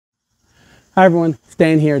Hi everyone,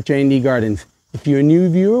 Stan here at J&D Gardens. If you're a new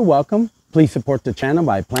viewer, welcome. Please support the channel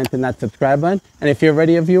by planting that subscribe button. And if you're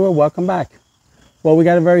already a viewer, welcome back. Well, we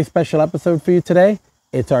got a very special episode for you today.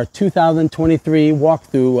 It's our 2023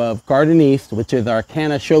 walkthrough of Garden East, which is our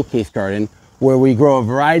Canna showcase garden, where we grow a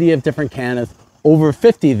variety of different cannas, over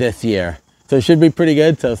 50 this year. So it should be pretty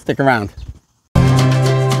good, so stick around.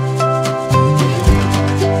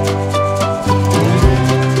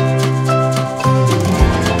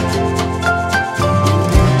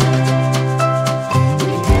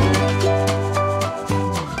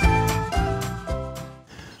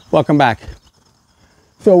 Welcome back.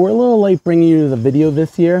 So we're a little late bringing you the video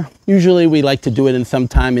this year. Usually we like to do it in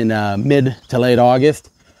sometime in mid to late August.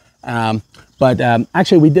 But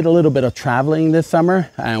actually we did a little bit of traveling this summer,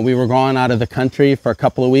 and we were gone out of the country for a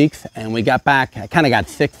couple of weeks, and we got back. I kind of got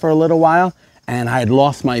sick for a little while, and I had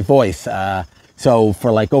lost my voice. So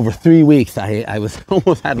for like over 3 weeks, I was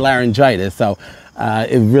almost had laryngitis. So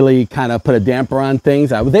it really kind of put a damper on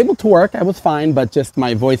things. I was able to work, I was fine, but just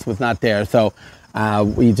my voice was not there. So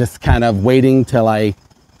we just kind of waiting till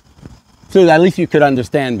so at least you could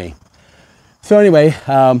understand me. So anyway,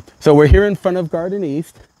 so we're here in front of Garden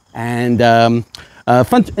East, and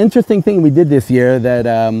fun, interesting thing we did this year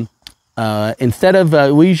that instead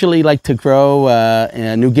of, we usually like to grow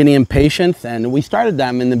New Guinea impatiens, and we started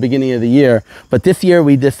them in the beginning of the year, but this year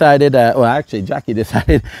we decided, well actually Jackie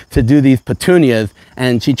decided to do these petunias,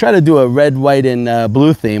 and she tried to do a red, white, and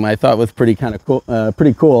blue theme. I thought was pretty kind of cool,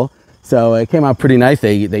 pretty cool. So it came out pretty nice.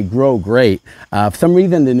 They grow great. For some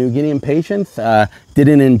reason, the New Guinea impatiens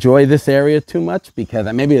didn't enjoy this area too much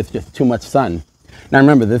because maybe it's just too much sun. Now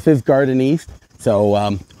remember, this is Garden East,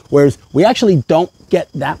 so whereas we actually don't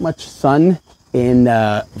get that much sun in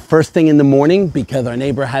first thing in the morning because our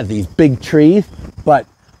neighbor has these big trees, but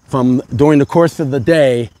from during the course of the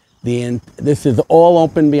day, this is all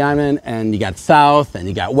open behind it, and you got south and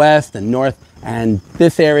you got west and north, and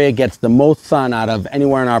this area gets the most sun out of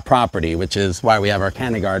anywhere on our property, which is why we have our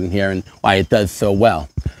Canna garden here and why it does so well.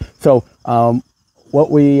 So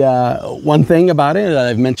one thing about it that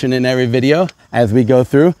I've mentioned in every video as we go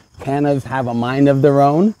through, cannas have a mind of their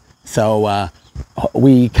own. So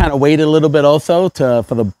we kind of wait a little bit also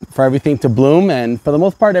for everything to bloom, and for the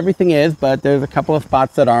most part everything is, but there's a couple of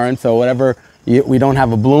spots that aren't. So whatever we don't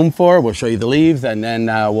have a bloom for, we'll show you the leaves, and then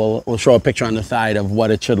we'll show a picture on the side of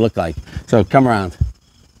what it should look like. So come around.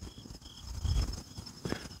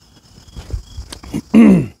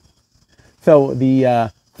 So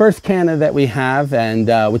the first canna that we have,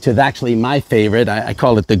 and which is actually my favorite, I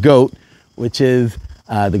call it the GOAT, which is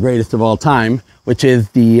the greatest of all time, which is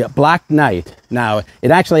the Black Knight. Now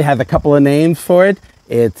it actually has a couple of names for it.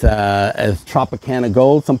 It's as Tropicana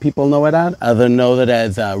Gold, some people know it as. Others know it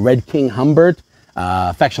as Red King Humbert,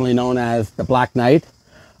 affectionately known as the Black Knight.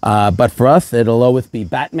 But for us, it'll always be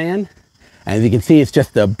Batman. And as you can see, it's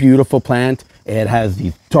just a beautiful plant. It has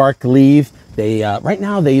these dark leaves. They right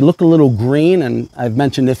now they look a little green, and I've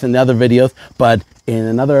mentioned this in the other videos, but in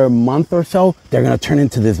another month or so, they're gonna turn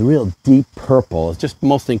into this real deep purple. It's just the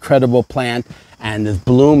most incredible plant, and this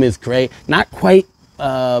bloom is great. Not quite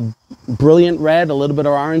brilliant red, a little bit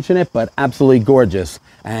of orange in it, but absolutely gorgeous,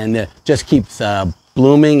 and it just keeps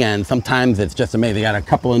blooming, and sometimes it's just amazing. Got a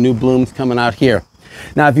couple of new blooms coming out here.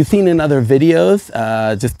 Now if you've seen in other videos,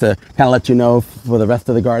 just to kind of let you know for the rest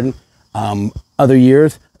of the garden, other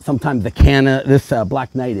years sometimes the canna, this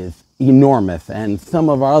Black Knight is enormous, and some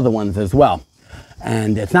of our other ones as well.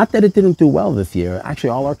 And it's not that it didn't do well this year. Actually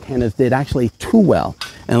all our cannas did actually too well,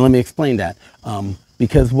 and let me explain that.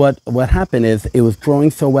 Because what happened is it was growing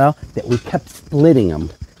so well that we kept splitting them,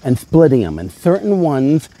 and certain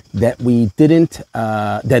ones that we didn't,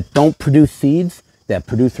 that don't produce seeds, that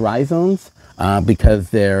produce rhizomes, because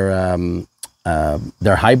they're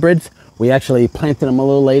hybrids, we actually planted them a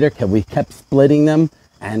little later because we kept splitting them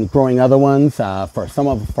and growing other ones for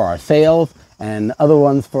our sales, and other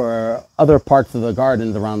ones for other parts of the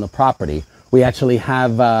gardens around the property. We actually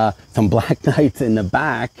have some Black Knights in the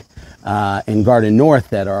back in Garden North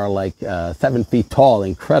that are like 7 feet tall,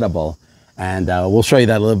 incredible, and we'll show you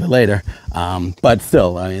that a little bit later. But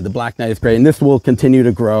still, I mean, the Black Knight is great, and this will continue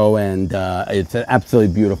to grow, and it's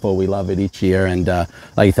absolutely beautiful. We love it each year, and like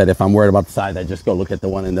I said, if I'm worried about the size, I just go look at the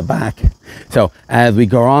one in the back. So as we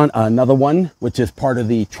go on, another one which is part of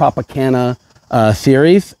the Tropicana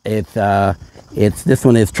series. This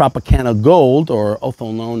one is Tropicana Gold, or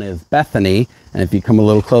also known as Bethany. And if you come a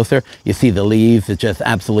little closer, you see the leaves. It's just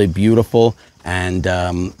absolutely beautiful. And,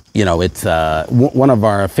 you know, it's one of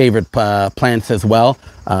our favorite plants as well.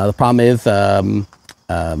 The problem is that,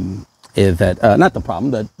 not the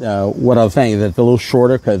problem, but what I was saying is that it's a little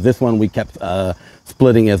shorter, because this one we kept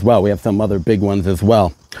splitting as well. We have some other big ones as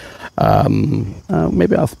well.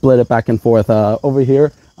 Maybe I'll split it back and forth. Over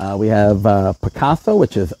here, we have Picasso,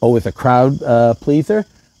 which is always a crowd pleaser.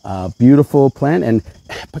 Beautiful plant. And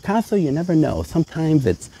Picasso, you never know. Sometimes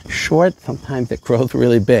it's short, sometimes it grows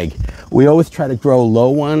really big. We always try to grow low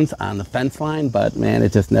ones on the fence line, but man,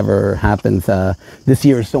 it just never happens. This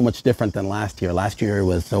year is so much different than last year. Last year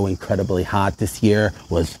was so incredibly hot. This year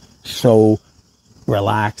was so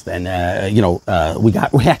relaxed, and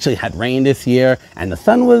we actually had rain this year, and the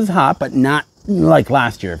sun was hot, but not like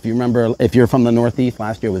last year. If you remember, if you're from the Northeast,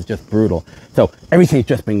 last year was just brutal. So everything's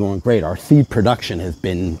just been going great. Our seed production has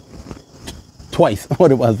been twice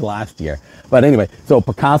what it was last year. But anyway, so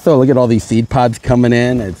Picasso, look at all these seed pods coming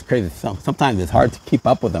in. It's crazy. Sometimes it's hard to keep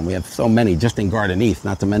up with them. We have so many just in Garden East,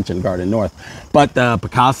 not to mention Garden North. But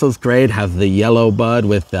Picasso's great, has the yellow bud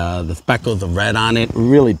with the speckles of red on it.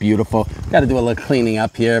 Really beautiful. Got to do a little cleaning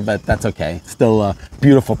up here, but that's okay. Still a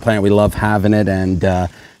beautiful plant. We love having it, and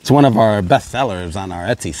it's one of our best sellers on our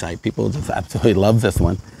Etsy site. People just absolutely love this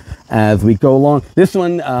one. As we go along, this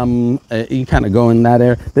one, you kind of go in that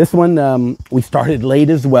area. This one, we started late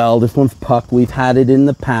as well. This one's Puck. We've had it in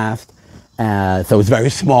the past, so it's very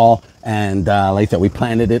small. And like I said, we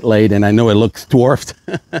planted it late, and I know it looks dwarfed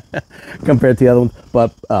compared to the other ones,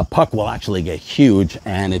 but Puck will actually get huge,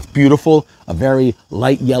 and it's beautiful. A very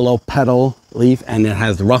light yellow petal leaf, and it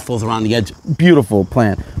has ruffles around the edge. Beautiful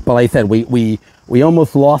plant. But like I said, we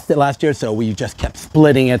almost lost it last year, so we just kept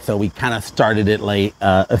splitting it. So we kind of started it late,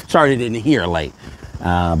 started in here late,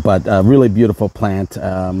 but a really beautiful plant.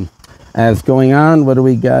 As going on, what do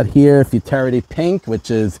we got here? Futurity Pink,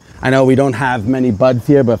 which is, I know we don't have many buds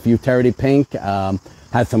here, but Futurity Pink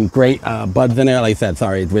has some great buds in there. Like I said,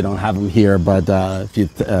 sorry, we don't have them here, but if you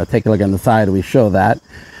take a look on the side, we show that.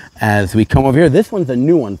 As we come over here, this one's a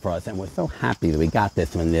new one for us, and we're so happy that we got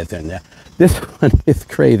this one. This one is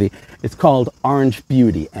crazy. It's called Orange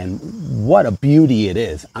Beauty, and what a beauty it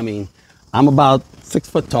is. I mean, I'm about 6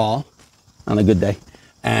 foot tall on a good day,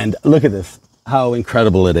 and look at this, how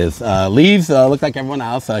incredible it is. Leaves look like everyone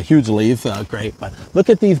else, huge leaves, great, but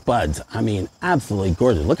look at these buds. I mean, absolutely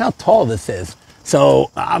gorgeous. Look how tall this is. So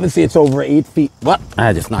obviously it's over 8 feet. What?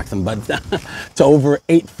 I just knocked some buds down. It's over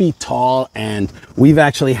 8 feet tall, and we've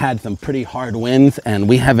actually had some pretty hard winds, and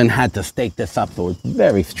we haven't had to stake this up, so it's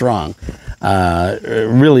very strong.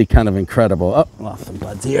 Really kind of incredible. Oh, lost some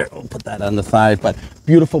buds here. We'll put that on the side, but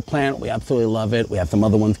beautiful plant. We absolutely love it. We have some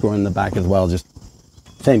other ones growing in the back as well, just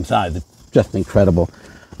same size. It's just incredible.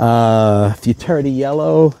 Futurity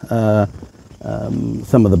Yellow.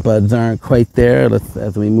 Some of the buds aren't quite there.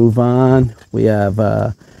 As we move on, we have,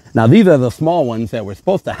 now these are the small ones that we're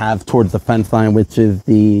supposed to have towards the fence line, which is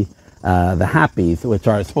the Happies, which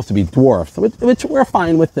are supposed to be dwarfs, which we're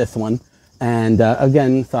fine with this one. And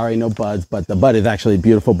again, sorry, no buds, but the bud is actually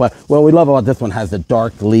beautiful. But what we love about this one has the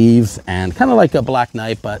dark leaves and kind of like a Black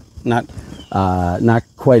Knight, but not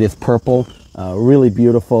quite as purple. Really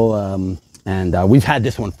beautiful. And we've had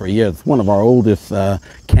this one for years. It's one of our oldest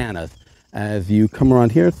cannas. As you come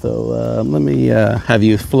around here, so let me have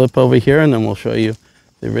you flip over here, and then we'll show you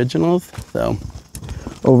the originals. So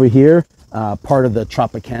over here, part of the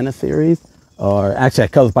Tropicana series, or actually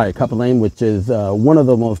it goes by a couple name, which is one of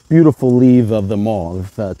the most beautiful leaves of them all.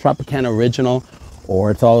 It's Tropicana Original, or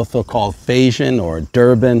it's also called Phasian or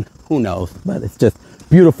Durban, who knows, but it's just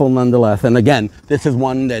beautiful nonetheless. And again, this is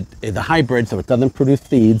one that is a hybrid, so it doesn't produce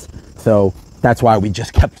seeds, so that's why we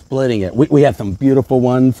just kept splitting it. We have some beautiful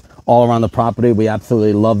ones all around the property. We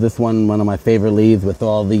absolutely love this one of my favorite leaves with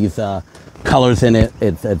all these colors in it.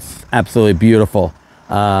 It's absolutely beautiful.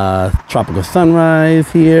 Tropical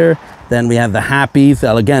Sunrise here. Then we have the Happies.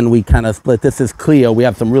 Again, we kind of split. This is Cleo. We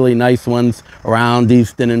have some really nice ones around.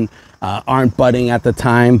 These aren't budding at the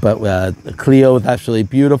time, but Cleo is actually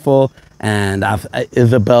beautiful. And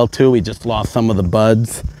Isabel too. We just lost some of the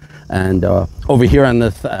buds. And over here on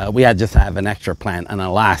this, we just have an extra plant in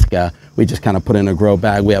Alaska. We just kind of put in a grow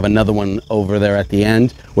bag. We have another one over there at the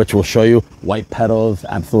end, which we'll show you. White petals,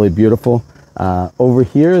 absolutely beautiful. Over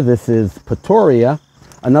here, this is Pretoria,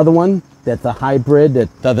 another one that's a hybrid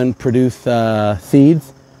that doesn't produce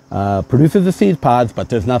seeds. Produces the seed pods, but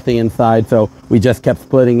there's nothing inside, so we just kept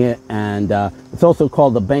splitting it. And it's also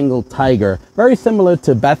called the Bengal Tiger. Very similar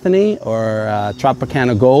to Bethany or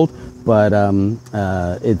Tropicana Gold, but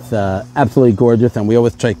it's absolutely gorgeous, and we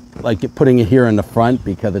always try like putting it here in the front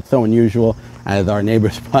because it's so unusual as our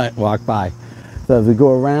neighbors walk by. So as we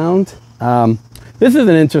go around, this is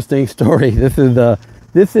an interesting story. This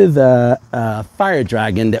is a fire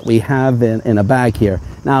dragon that we have in a bag here.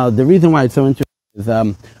 Now the reason why it's so interesting is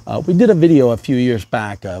we did a video a few years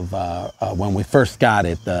back of when we first got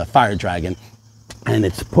it, the fire dragon. and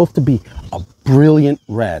it's supposed to be a brilliant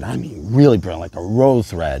red. I mean, really brilliant, like a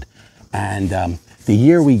rose red. And the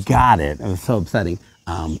year we got it, it was so upsetting.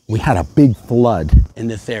 We had a big flood in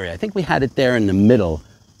this area. I think we had it there in the middle,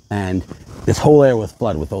 and this whole area was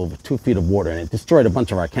flooded with over 2 feet of water, and it destroyed a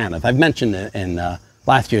bunch of our cannas. I've mentioned it in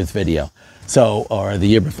last year's video. So, or the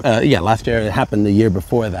year before, yeah, last year. It happened the year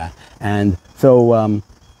before that. And so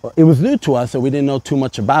it was new to us, so we didn't know too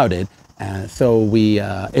much about it. So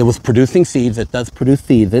it was producing seeds. It does produce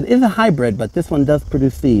seeds. It is a hybrid, but this one does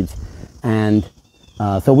produce seeds. And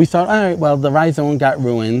so we thought, all right, well, the rhizome got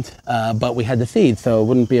ruined, but we had the seeds, so it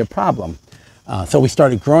wouldn't be a problem. So we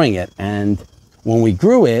started growing it, and when we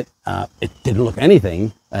grew it, it didn't look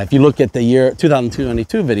anything. If you look at the year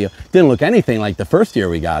 2022 video, it didn't look anything like the first year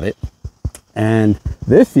we got it. And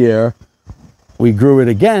this year, we grew it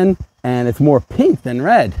again, and it's more pink than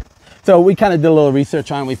red. So we kind of did a little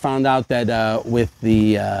research on it. We found out that with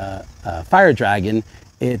the fire dragon,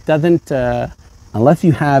 it doesn't, unless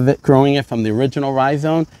you have it growing it from the original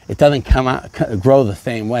rhizome, it doesn't grow the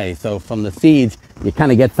same way. So from the seeds, you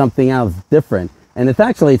kind of get something else different. And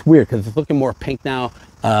it's weird because it's looking more pink now.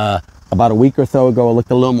 About a week or so ago, it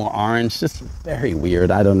looked a little more orange. Just very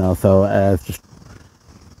weird. I don't know. So it's just,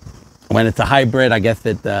 when it's a hybrid, I guess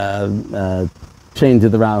it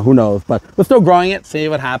changes around. Who knows? But we're still growing it. See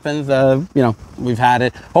what happens. You know, we've had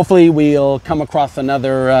it. Hopefully, we'll come across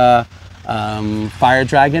another fire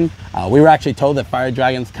dragon. We were actually told that fire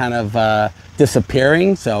dragon's kind of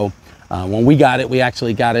disappearing. So when we got it, we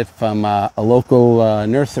actually got it from a local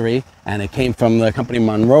nursery, and it came from the company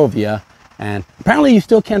Monrovia. And apparently you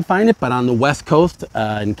still can't find it, but on the West Coast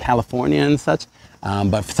in California and such.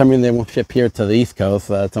 But for some reason they won't ship here to the East Coast.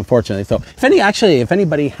 It's unfortunately. So if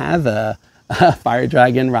anybody has a fire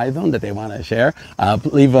dragon rhizome that they want to share,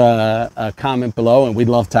 leave a comment below, and we'd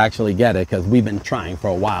love to actually get it because we've been trying for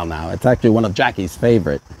a while now. It's actually one of Jackie's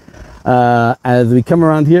favorite. As we come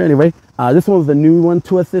around here, anyway, this one was a new one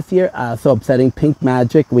to us this year. So upsetting, Pink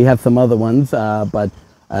Magic. We have some other ones, but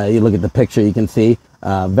you look at the picture, you can see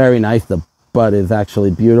very nice. The bud is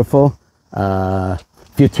actually beautiful.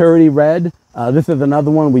 Futurity Red. This is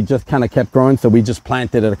another one we just kind of kept growing, so we just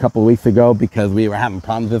planted it a couple of weeks ago because we were having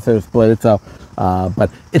problems with it, split it. So,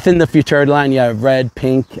 but it's in the Futurity line. You have red,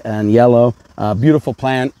 pink, and yellow. Beautiful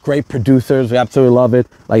plant, great producers. We absolutely love it.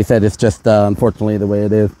 Like I said, it's just unfortunately the way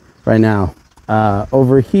it is right now.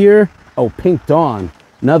 Over here, oh, Pink Dawn.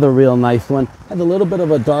 Another real nice one. Has a little bit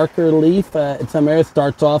of a darker leaf. In some areas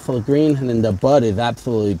starts off with green, and then the bud is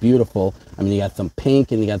absolutely beautiful. I mean, you got some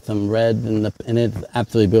pink and you got some red in it. It's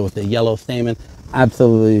absolutely beautiful with the yellow stamen.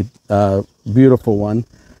 Absolutely beautiful one.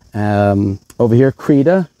 Over here,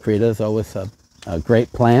 Creta. Creta is always a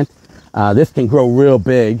great plant. This can grow real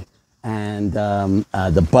big, and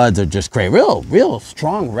the buds are just great. Real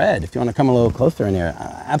strong red. If you want to come a little closer in here,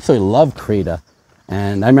 I absolutely love Creta.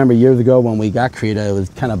 And I remember years ago when we got Creta, it was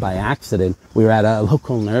kind of by accident. We were at a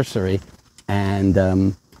local nursery,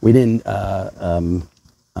 and we didn't.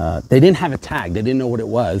 They didn't have it tagged. They didn't know what it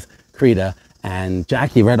was, Creta. And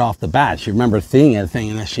Jackie, right off the bat, she remembered seeing it,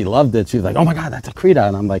 thinking that she loved it. She was like, "Oh my God, that's a Creta!"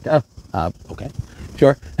 And I'm like, "Oh, okay,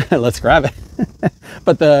 sure, let's grab it."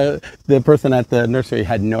 But the person at the nursery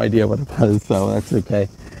had no idea what it was, so that's okay.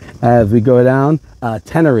 As we go down,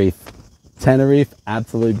 Tenerife. Tenerife,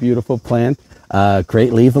 absolutely beautiful plant.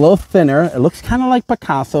 Great leaves, a little thinner. It looks kind of like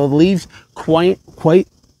Picasso. The leaves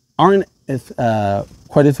aren't as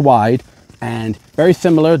quite as wide, and very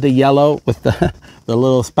similar. The yellow with the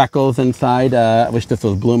little speckles inside. I wish this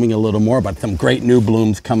was blooming a little more, but some great new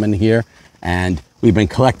blooms coming here. And we've been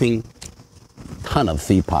collecting a ton of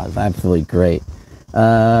seed pods. Absolutely great.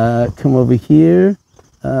 Come over here.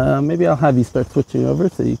 Maybe I'll have you start switching over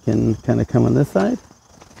so you can kind of come on this side.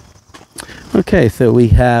 Okay, so we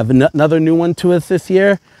have another new one to us this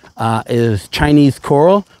year. Is Chinese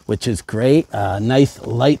Coral, which is great. Nice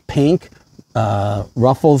light pink,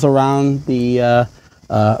 ruffles around the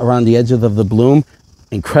edges of the bloom.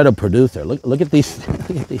 Incredible producer. Look at these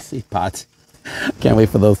look at these seed pods. Can't wait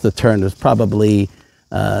for those to turn. There's probably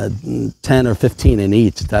 10 or 15 in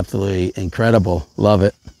each. It's absolutely incredible. Love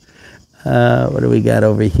it. What do we got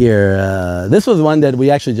over here? This was one that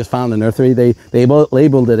we actually just found in the nursery. They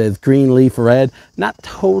labeled it as green leaf red. Not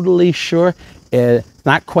totally sure. It's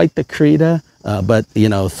not quite the Creta, but you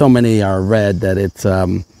know, so many are red that it's.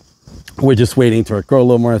 We're just waiting to grow a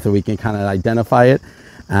little more so we can kind of identify it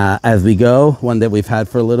as we go. One that we've had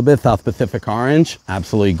for a little bit, South Pacific Orange.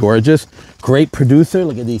 Absolutely gorgeous. Great producer.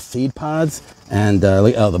 Look at these seed pods. And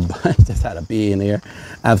look, oh, the just had a bee in here.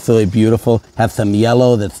 Absolutely beautiful. Have some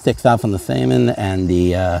yellow that sticks out from the stamen, and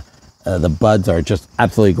the the buds are just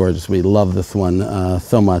absolutely gorgeous. We love this one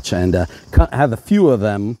so much, and have a few of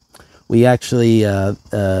them. We actually we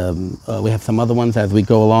have some other ones as we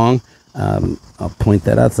go along. I'll point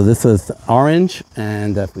that out. So this is orange,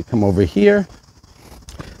 and if we come over here,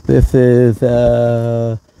 this is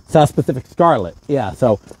South Pacific Scarlet. Yeah.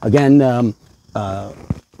 So again,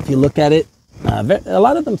 if you look at it, a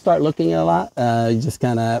lot of them start looking a lot. You just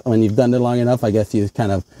kind of, when you've done it long enough, I guess you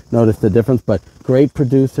kind of notice the difference. But great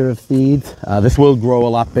producer of seeds. This will grow a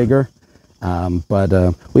lot bigger.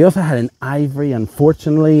 But we also had an ivory.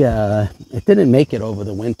 Unfortunately, it didn't make it over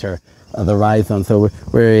the winter, the rhizome. So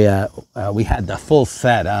we had the full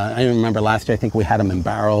set. I remember last year, I think we had them in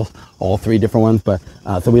barrels, all 3 different ones. But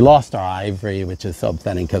so we lost our ivory, which is so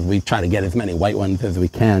upsetting because we try to get as many white ones as we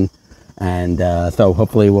can. And so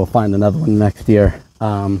hopefully we'll find another one next year.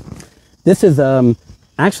 This is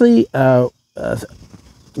actually,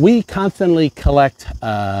 we constantly collect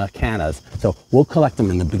cannas. So we'll collect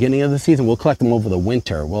them in the beginning of the season. We'll collect them over the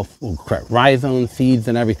winter. We'll collect rhizome, seeds,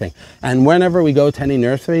 and everything. And whenever we go to any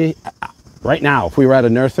nursery, right now, if we were at a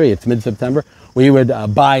nursery, it's mid-September, we would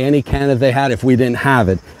buy any cannas they had if we didn't have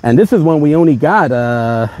it. And this is one we only got,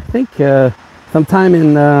 I think, sometime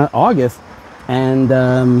in August.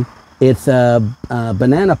 And it's a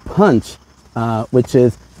banana punch, which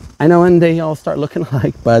is, I know, and they all start looking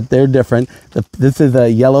alike, but they're different. This is a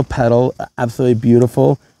yellow petal, absolutely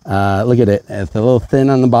beautiful. Look at it. It's a little thin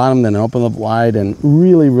on the bottom, then open up wide, and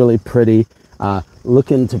really, really pretty.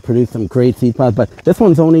 Looking to produce some great seed pods, but this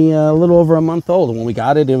one's only a little over a month old. When we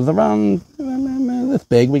got it, it was around this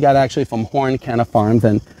big. We got it actually from Canna Farms,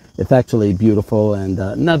 and it's actually beautiful and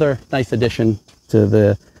another nice addition to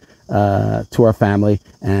the to our family.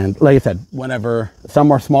 And like I said, whenever,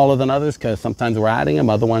 some are smaller than others because sometimes we're adding them,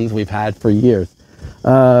 other ones we've had for years.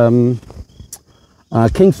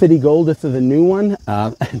 King City Gold, this is a new one.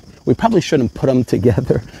 We probably shouldn't put them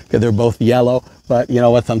together because they're both yellow, but you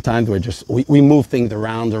know what, sometimes we move things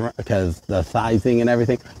around because the sizing and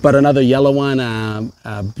everything. But another yellow one,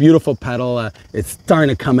 beautiful petal. It's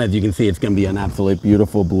starting to come, as you can see, it's going to be an absolute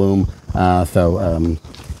beautiful bloom.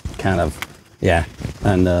 Kind of, yeah,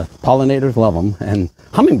 and pollinators love them, and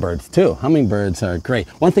hummingbirds too. Hummingbirds are great.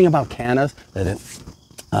 One thing about cannas that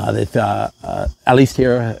at least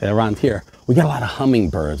here around here, we get a lot of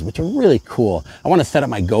hummingbirds, which are really cool. I want to set up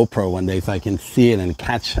my GoPro one day so I can see it and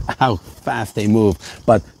catch how fast they move.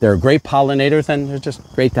 But they're great pollinators, and they're just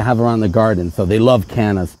great to have around the garden. So they love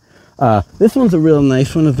cannas. This one's a real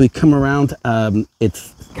nice one. As we come around,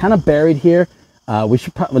 it's kind of buried here. We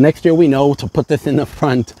should probably, next year, we know to put this in the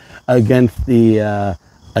front against the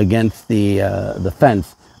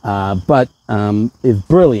fence. But is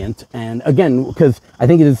brilliant, and again, because I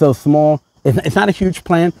think it is so small, it's not a huge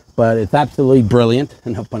plant, but it's absolutely brilliant,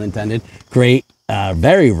 no pun intended. Great,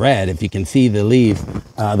 very red. If you can see the leaves,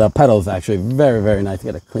 the petals actually very, very nice.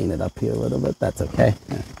 Got to clean it up here a little bit. That's okay.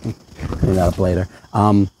 Clean that up later.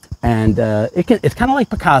 And it's kind of like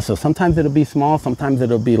Picasso. Sometimes it'll be small, sometimes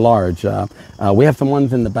it'll be large. We have some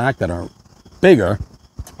ones in the back that are bigger,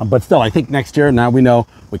 but still, I think next year, now we know,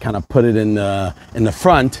 we kind of put it in the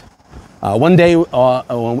front. One day,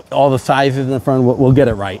 all the sizes in the front, we'll get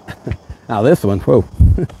it right. Now this one, whoa,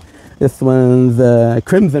 this one's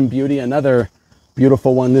Crimson Beauty, another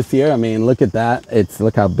beautiful one this year. I mean, look at that.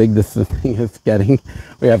 Look how big this thing is getting.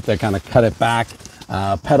 We have to kind of cut it back.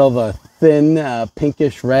 Petals are thin,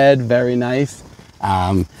 pinkish red, very nice.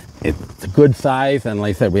 It's a good size, and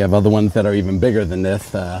like I said, we have other ones that are even bigger than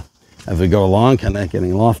this as we go along, kind of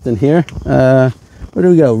getting lost in here. Where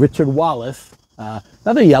do we go? Richard Wallace,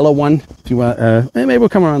 another yellow one. If you want, maybe we'll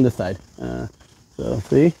come around this side. So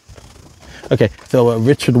see. Okay, so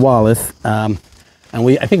Richard Wallace, and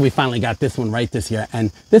I think we finally got this one right this year.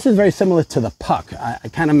 And this is very similar to the puck. I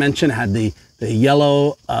kind of mentioned it had the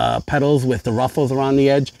yellow petals with the ruffles around the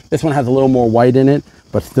edge. This one has a little more white in it,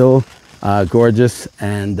 but still gorgeous,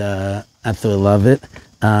 and absolutely love it.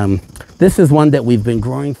 This is one that we've been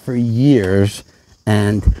growing for years,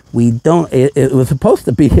 and we don't. It was supposed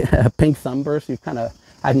to be a pink sunburst. I've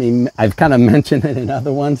kind of mentioned it in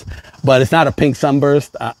other ones, but it's not a pink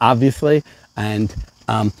sunburst, obviously. And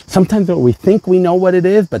sometimes we think we know what it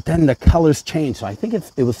is, but then the colors change. So I think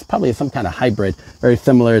it was probably some kind of hybrid, very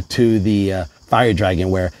similar to the fire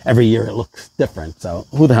dragon, where every year it looks different. So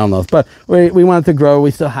who the hell knows? But we wanted to grow.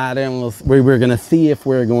 We still had it, and we were going to see if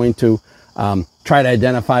we're going to try to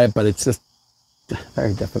identify it, but it's just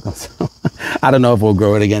very difficult. So I don't know if we'll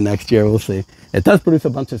grow it again next year. We'll see. It does produce a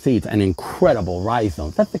bunch of seeds and incredible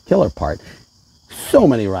rhizomes. That's the killer part. So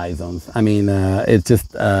many rhizomes. I mean, it's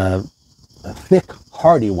just thick,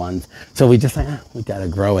 hardy ones. So we just like, we got to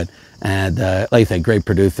grow it. And like I said, great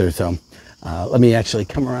producer. So let me actually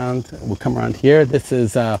come around. We'll come around here. This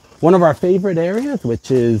is one of our favorite areas,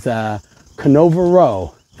 which is Canova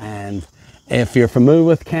Row. And if you're familiar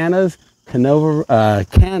with Cannas, Canovas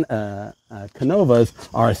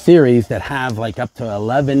are a series that have like up to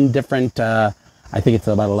 11 different, I think it's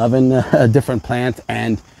about 11 different plants.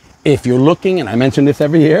 And if you're looking, and I mention this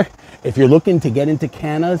every year, if you're looking to get into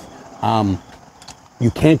Cannas,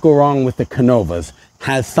 you can't go wrong with the Canovas.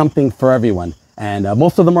 Has something for everyone. And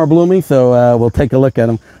most of them are blooming, so we'll take a look at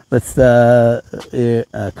them. Let's,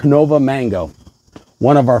 Canova Mango.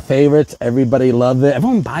 One of our favorites. Everybody loves it.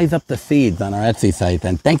 Everyone buys up the seeds on our Etsy site,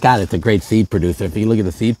 and thank God it's a great seed producer. If you look at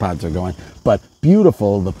the seed pods are going, but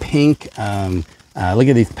beautiful, the pink. Look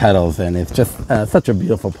at these petals, and it's just such a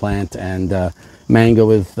beautiful plant. And mango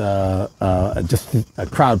is just a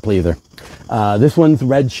crowd pleaser. This one's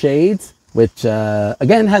Red Shades, which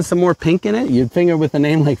again has some more pink in it. You'd figure with a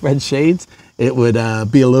name like Red Shades, it would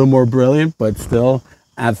be a little more brilliant, but still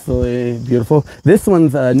absolutely beautiful. This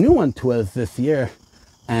one's a new one to us this year.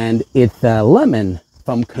 And it's Lemon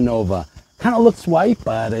from Canova. Kind of looks white,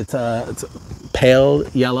 but it's a pale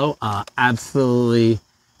yellow. Absolutely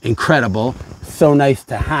incredible. So nice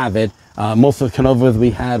to have it. Most of the Canovas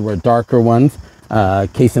we had were darker ones.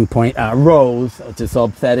 Case in point, Rose, which is so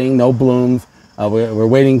upsetting. No blooms. We're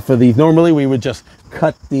waiting for these. Normally, we would just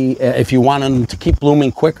cut the. If you want them to keep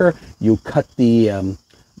blooming quicker, you cut the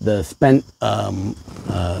spent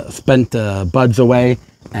buds away.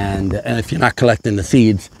 And if you're not collecting the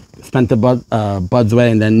seeds, spent the buds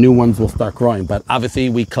away, and then new ones will start growing. But obviously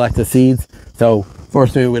we collect the seeds, so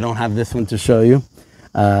fortunately we don't have this one to show you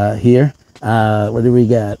here. What do we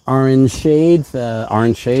got? Orange Shades.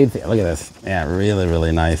 Orange Shades. Yeah, look at this. Yeah, really,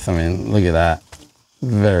 really nice. I mean, look at that.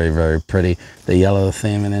 Very, very pretty. The yellow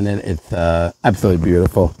salmon in it. It's absolutely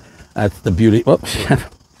beautiful. That's the beauty. Whoops.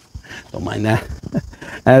 Don't mind that.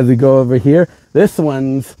 As we go over here, this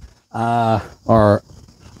one's our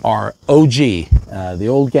OG, the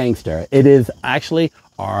old gangster. It is actually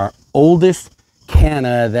our oldest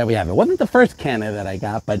Canna that we have. It wasn't the first Canna that I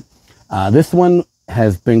got, but this one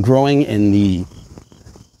has been growing in the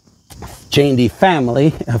J&D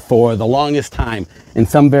family for the longest time in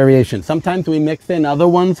some variation. Sometimes we mix in other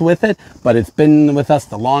ones with it, but it's been with us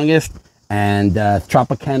the longest. And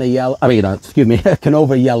Tropicana yellow,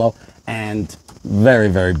 Canova yellow, and very,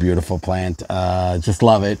 very beautiful plant. Just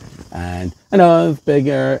love it. And I know it's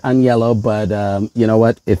bigger on yellow, but you know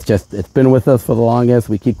what? It's been with us for the longest.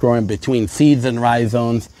 We keep growing between seeds and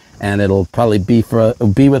rhizomes, and it'll probably be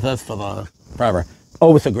with us for forever.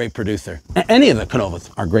 Oh, it's a great producer. Any of the Canovas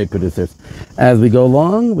are great producers. As we go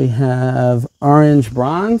along, we have Orange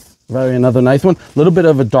Bronze, another nice one. A little bit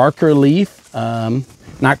of a darker leaf,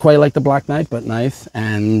 not quite like the Black Knight, but nice.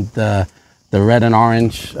 And the red and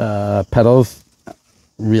orange petals,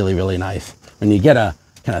 really, really nice. When you get a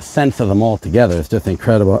kind of sense of them all together, it's just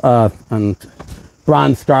incredible. And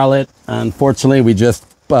Bronze Scarlet, unfortunately,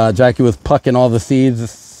 Jackie was plucking all the seeds. The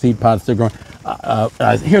seed pods are growing.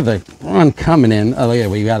 Here's the one coming in. Oh yeah,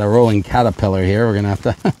 we got a rolling caterpillar here. We're gonna have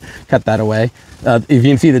to cut that away. If you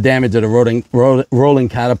can see the damage that a rolling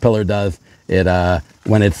caterpillar does, it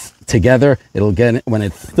when it's together, when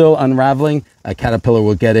it's still unraveling, a caterpillar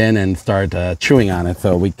will get in and start chewing on it.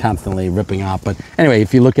 So we constantly ripping off. But anyway,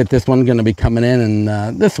 if you look at this one, going to be coming in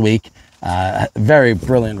this week, very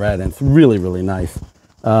brilliant red, and it's really, really nice.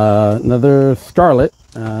 Another Scarlet,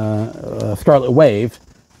 Scarlet Wave,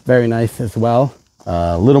 very nice as well.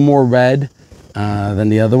 A little more red than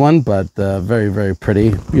the other one, but very, very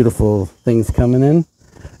pretty. Beautiful things coming in.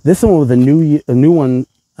 This one was a new one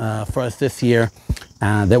for us this year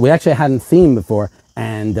that we actually hadn't seen before.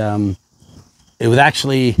 And it was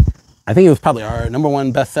actually, I think it was probably our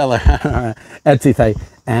 #1 bestseller on our Etsy site,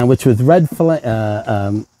 and which was Red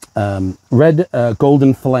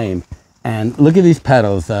Golden Flame. And look at these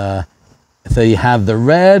petals. So you have the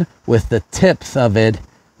red with the tips of it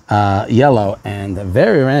yellow, and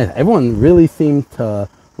very nice. Everyone really seemed to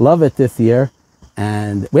love it this year.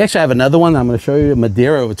 And we actually have another one I'm going to show you,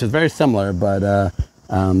 Madeira, which is very similar, but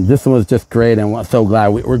this one was just great, and I'm so glad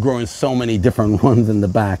we're growing so many different ones in the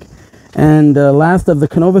back. And last of the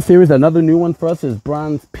Canova series, another new one for us is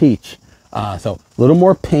Bronze Peach. So a little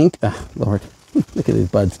more pink. Lord, look at these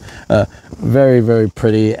buds. Very, very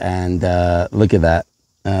pretty, and look at that.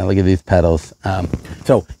 Look at these petals.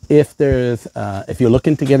 So if you're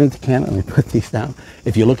looking to get into Canna, let me put these down.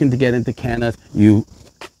 If you're looking to get into Cannas, you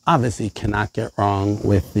obviously cannot go wrong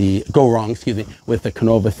with the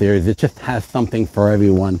Canova series. It just has something for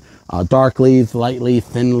everyone. Dark leaves, light leaves,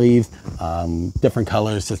 thin leaves, different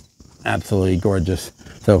colors, just absolutely gorgeous.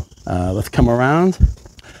 So let's come around.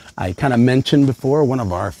 I kind of mentioned before one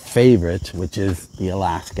of our favorites, which is the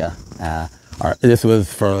Alaska. This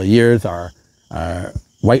was for years our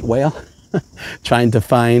white whale, trying to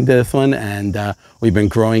find this one, and we've been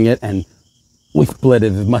growing it, and we split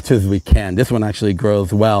it as much as we can. This one actually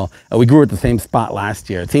grows well. We grew at the same spot last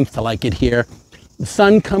year. It seems to like it here. The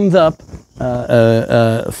sun comes up,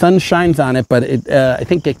 sun shines on it, but I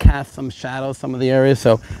think it casts some shadows some of the areas,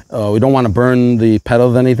 so we don't want to burn the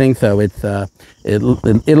petals or anything, so it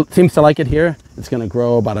seems to like it here. It's going to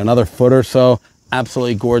grow about another foot or so.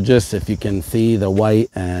 Absolutely gorgeous, if you can see the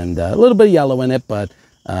white and a little bit of yellow in it, but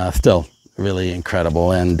still really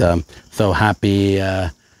incredible, and so happy.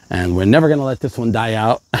 And we're never going to let this one die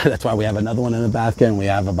out. That's why we have another one in the basket, and we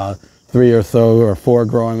have about 3 or so or 4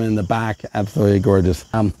 growing in the back. Absolutely gorgeous.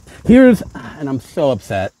 And I'm so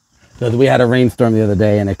upset because we had a rainstorm the other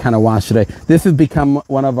day and it kind of washed it away. This has become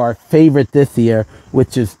one of our favorite this year,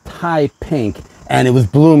 which is Thai pink, and it was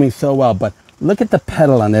blooming so well. But look at the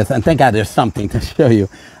petal on this, and thank God there's something to show you.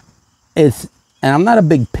 And I'm not a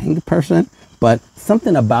big pink person, but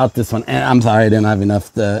something about this one, and I'm sorry I didn't have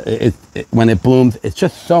enough, when it blooms, it's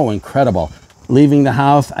just so incredible. Leaving the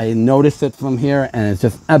house, I noticed it from here, and it's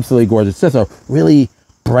just absolutely gorgeous. It's just a really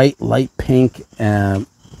bright, light pink.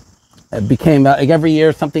 It became, like every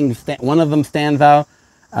year, one of them stands out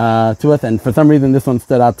to us, and for some reason, this one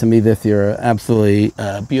stood out to me this year. Absolutely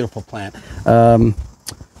beautiful plant.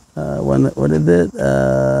 What is it?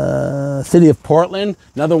 City of Portland,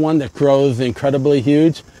 another one that grows incredibly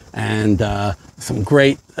huge, and some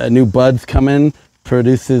great new buds come in,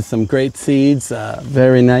 produces some great seeds.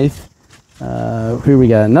 Very nice. Here we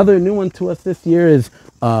got another new one to us this year is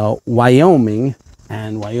Wyoming,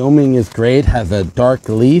 and Wyoming is great, has a dark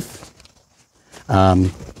leaf.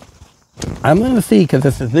 I'm going to see, because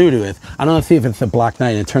this is new to it, I'm going to see if it's a Black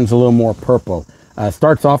Knight. It turns a little more purple.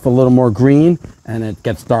 Starts off a little more green, and it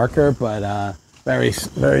gets darker, but very,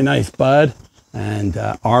 very nice bud. And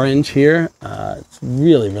orange here. It's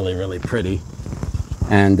really, really, really pretty.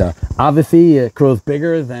 And obviously it grows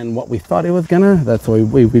bigger than what we thought it was gonna. That's why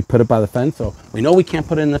we put it by the fence. So we know we can't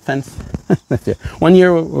put it in the fence this year. One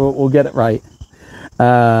year we'll get it right.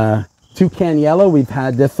 Toucan yellow, we've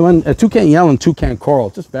had this one. Toucan yellow and toucan coral,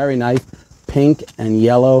 just very nice. Pink and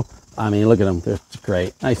yellow. I mean, look at them, they're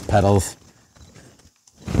great. Nice petals.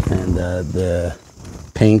 And the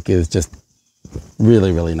pink is just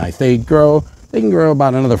really, really nice. They can grow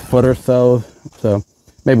about another foot or so. So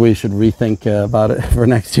maybe we should rethink about it for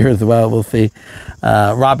next year as well. We'll see.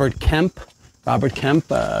 Robert Kemp,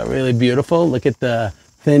 really beautiful. Look at the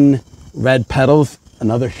thin red petals.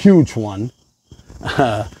 Another huge one.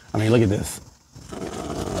 I mean, look at this.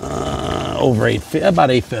 Over 8 feet,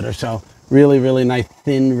 about 8 feet or so. Really, really nice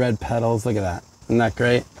thin red petals. Look at that. Isn't that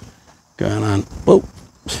great? Going on. Whoa.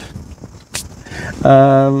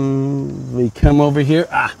 We come over here.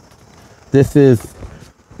 This is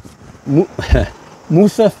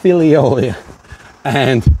Musa filiolia,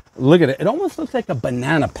 and look at it. It almost looks like a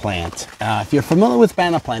banana plant. If you're familiar with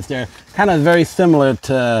banana plants, they're kind of very similar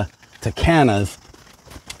to cannas.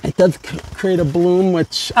 It does create a bloom,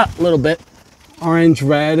 which a little bit orange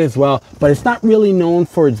red as well, but it's not really known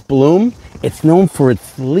for its bloom. It's known for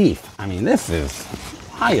its leaf. I mean, this is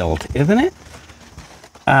wild, isn't it?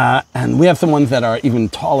 And we have some ones that are even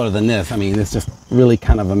taller than this. I mean, it's just really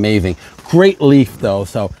kind of amazing. Great leaf though,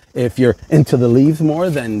 so if you're into the leaves more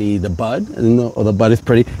than the bud, the bud is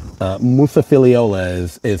pretty, Musa filiola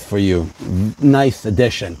is for you. Nice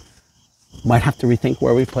addition. Might have to rethink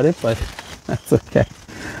where we put it, but that's okay.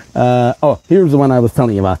 Oh, here's the one I was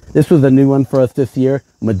telling you about. This was a new one for us this year,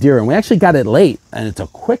 Madeira, and we actually got it late, and it's a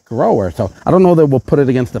quick grower, so I don't know that we'll put it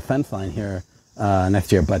against the fence line here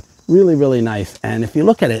next year, but really, really nice. And if you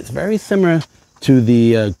look at it, it's very similar to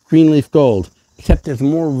the green leaf gold, except there's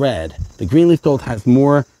more red. The green leaf gold has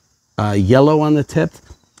more yellow on the tips,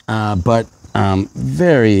 but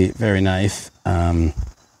very, very nice.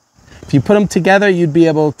 If you put them together, you'd be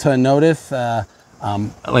able to notice like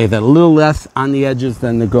that, a little less on the edges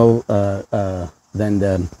than the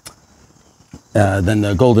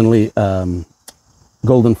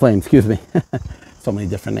golden flame. Excuse me. So many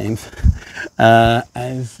different names.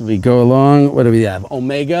 As we go along, what do we have?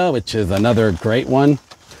 Omega, which is another great one.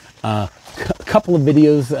 A couple of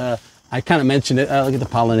videos, I kind of mentioned it. Look at the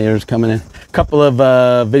pollinators coming in. A couple of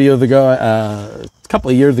videos ago, a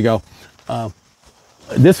couple of years ago,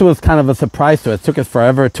 this was kind of a surprise to us. It took us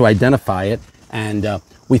forever to identify it, and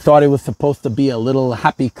we thought it was supposed to be a little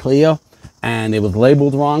happy Cleo, and it was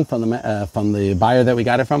labeled wrong from the buyer that we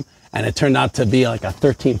got it from. And it turned out to be like a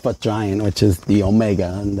 13-foot giant, which is the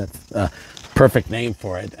Omega, and that's a perfect name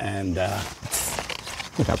for it. And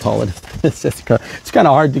Look how tall it is. It's kind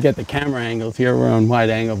of hard to get the camera angles here. We're on wide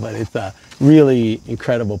angle, but it's a really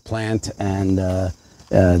incredible plant. And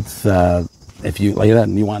it's if you like that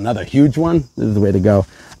and you want another huge one, this is the way to go.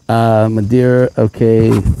 Madeira,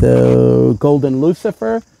 okay, so golden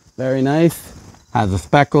lucifer, very nice. Has the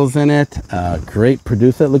speckles in it. Great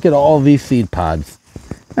producer. Look at all these seed pods.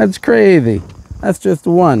 That's crazy. That's just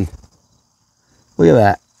one. Look at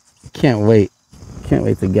that. Can't wait. Can't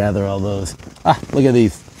wait to gather all those. Ah, look at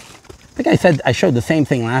these. I think I said I showed the same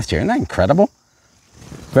thing last year. Isn't that incredible?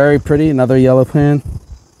 Very pretty. Another yellow plant.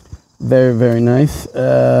 Very, very nice.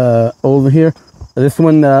 Over here. This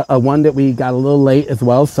one, one that we got a little late as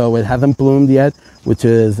well, so it hasn't bloomed yet, which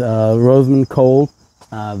is Rosamond Cold.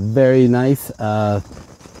 Very nice.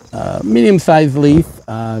 Medium-sized leaf.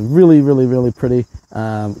 Really, really, really pretty.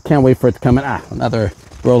 Can't wait for it to come in. Ah, another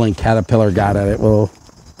rolling caterpillar got at it. We'll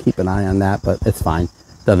keep an eye on that, but it's fine.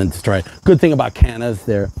 Doesn't destroy it. Good thing about cannas,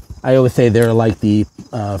 I always say they're like the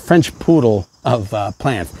French poodle of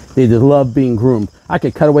plants. They just love being groomed. I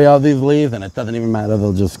could cut away all these leaves and it doesn't even matter.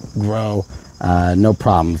 They'll just grow. No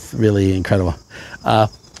problems. Really incredible.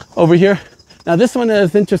 Over here. Now this one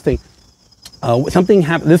is interesting. Something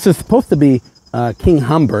happened. This is supposed to be King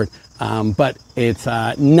Humbert, but it's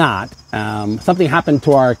not. Something happened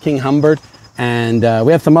to our King Humbert, and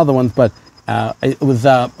we have some other ones, but it was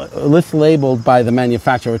mislabeled by the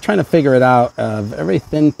manufacturer. We're trying to figure it out. Very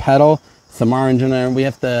thin petal, some orange in there. We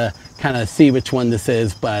have to kind of see which one this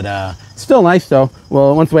is, but still nice though.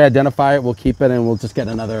 Well, once we identify it, we'll keep it, and we'll just get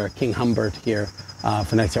another King Humbert here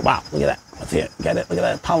for next year. Wow, look at that. Let's see it. Get it. Look at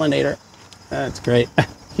that pollinator. That's great.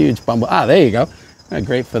 Huge bumble. Ah, there you go.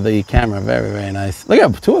 Great for the camera. Very, very nice. Look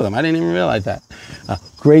at two of them. I didn't even realize that.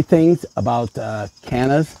 Great things about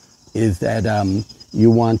cannas is that you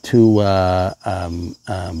want to,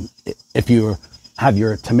 if you have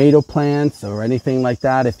your tomato plants or anything like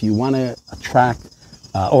that, if you want to attract,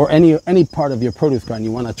 or any part of your produce garden,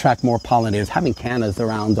 you want to attract more pollinators, having cannas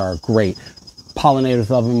around are great. Pollinators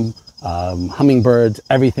love them. Hummingbirds,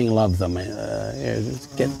 everything loves them.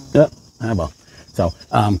 So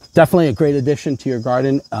definitely a great addition to your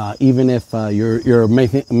garden, even if you're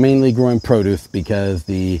mainly growing produce, because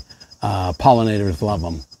the pollinators love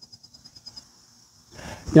them.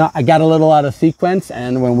 Now, I got a little out of sequence,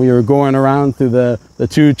 and when we were going around through the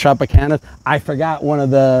two Tropicanas, I forgot one of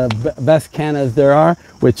the best cannas there are,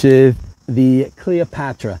 which is the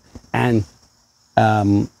Cleopatra. And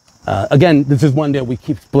again, this is one that we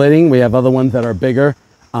keep splitting. We have other ones that are bigger.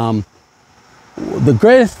 The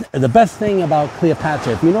best thing about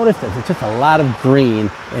Cleopatra, if you notice this, it's just a lot of green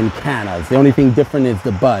in cannas. The only thing different is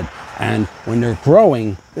the bud. And when they're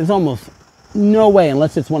growing, there's almost no way,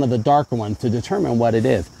 unless it's one of the darker ones, to determine what it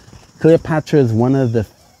is. Cleopatra is one of the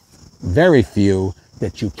very few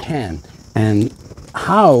that you can. And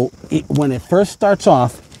when it first starts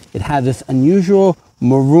off, it has this unusual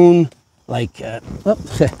maroon, like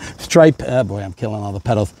stripe. Boy, I'm killing all the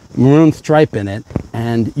petals. Maroon stripe in it,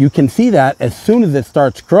 and you can see that as soon as it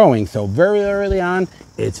starts growing. So very early on,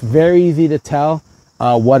 it's very easy to tell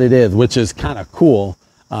what it is, which is kind of cool.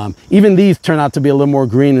 Even these turn out to be a little more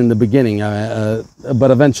green in the beginning,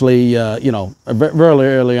 but eventually, you know, very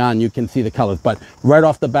early on, you can see the colors. But right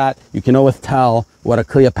off the bat, you can always tell what a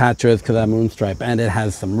Cleopatra is because of that moon stripe. And it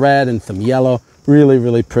has some red and some yellow, really,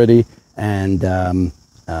 really pretty. And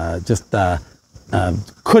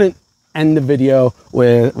couldn't end the video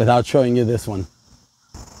without showing you this one.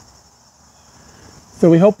 So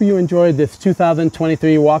we hope you enjoyed this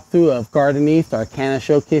 2023 walkthrough of Garden East, our Canna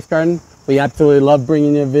Showcase Garden. We absolutely love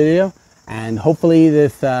bringing you a video, and hopefully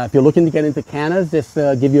this, if you're looking to get into cannas, this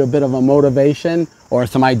give you a bit of a motivation or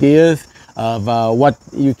some ideas of what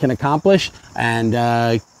you can accomplish, and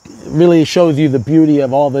really shows you the beauty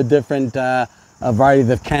of all the different varieties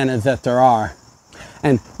of cannas that there are.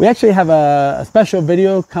 And we actually have a special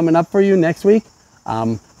video coming up for you next week.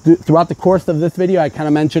 Throughout the course of this video, I kind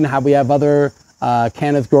of mentioned how we have other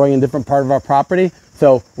cannas growing in different parts of our property.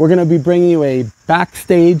 So we're going to be bringing you a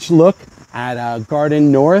backstage look at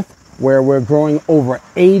Garden North, where we're growing over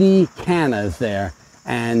 80 cannas there.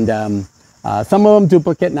 And some of them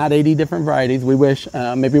duplicate, not 80 different varieties. We wish,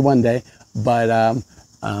 maybe one day. But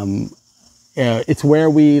it's where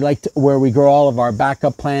we grow all of our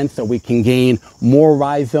backup plants, so we can gain more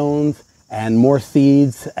rhizomes and more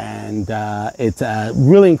seeds. And it's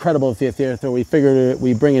really incredible to see us here. So we figured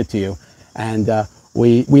we bring it to you. And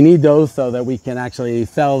we need those so that we can actually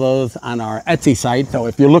sell those on our Etsy site. So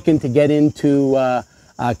if you're looking to get into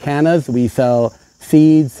cannas, we sell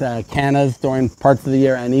seeds, cannas during parts of the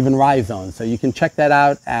year, and even rhizomes. So you can check that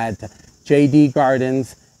out at J&D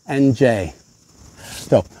Gardens NJ.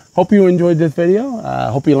 So hope you enjoyed this video.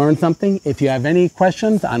 Hope you learned something. If you have any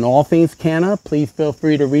questions on all things Canna, please feel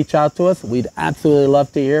free to reach out to us. We'd absolutely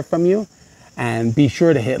love to hear from you. And be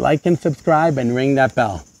sure to hit like and subscribe and ring that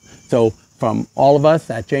bell. So from all of us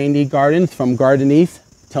at J&D Gardens, from Garden East,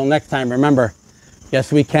 till next time, remember,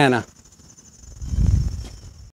 yes, we Canna.